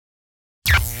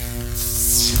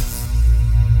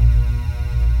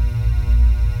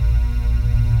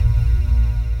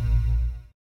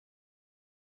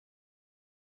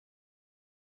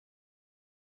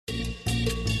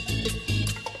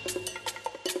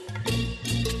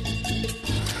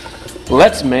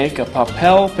Let's make a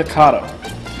Papel Picado.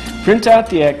 Print out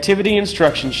the activity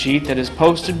instruction sheet that is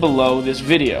posted below this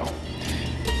video.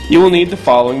 You will need the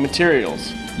following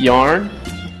materials: yarn,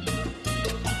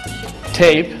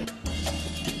 tape,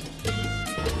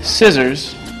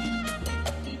 scissors,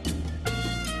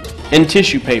 and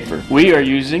tissue paper. We are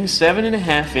using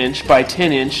 7.5 inch by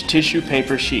 10 inch tissue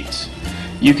paper sheets.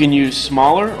 You can use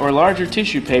smaller or larger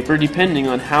tissue paper depending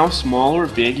on how small or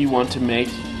big you want to make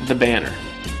the banner.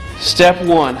 Step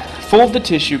 1. Fold the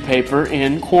tissue paper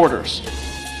in quarters.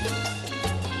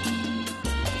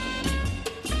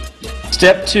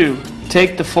 Step 2.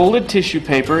 Take the folded tissue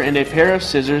paper and a pair of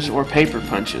scissors or paper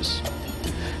punches.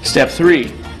 Step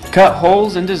 3. Cut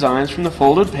holes and designs from the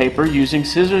folded paper using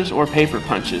scissors or paper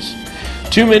punches.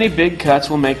 Too many big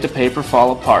cuts will make the paper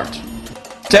fall apart.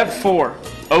 Step 4.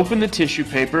 Open the tissue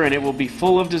paper and it will be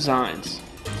full of designs.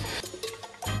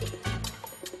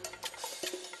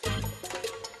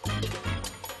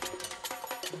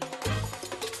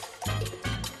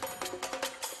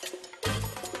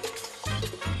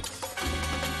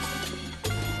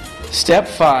 Step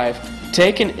 5.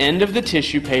 Take an end of the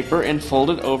tissue paper and fold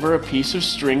it over a piece of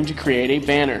string to create a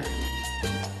banner.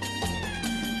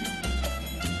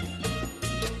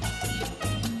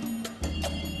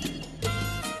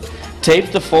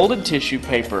 Tape the folded tissue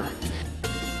paper.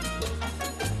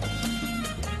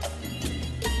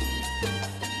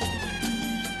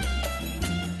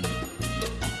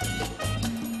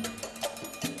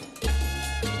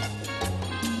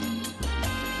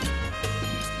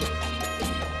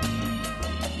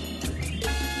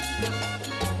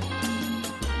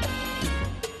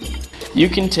 You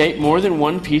can tape more than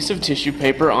one piece of tissue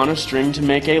paper on a string to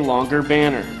make a longer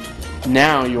banner.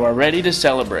 Now you are ready to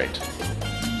celebrate.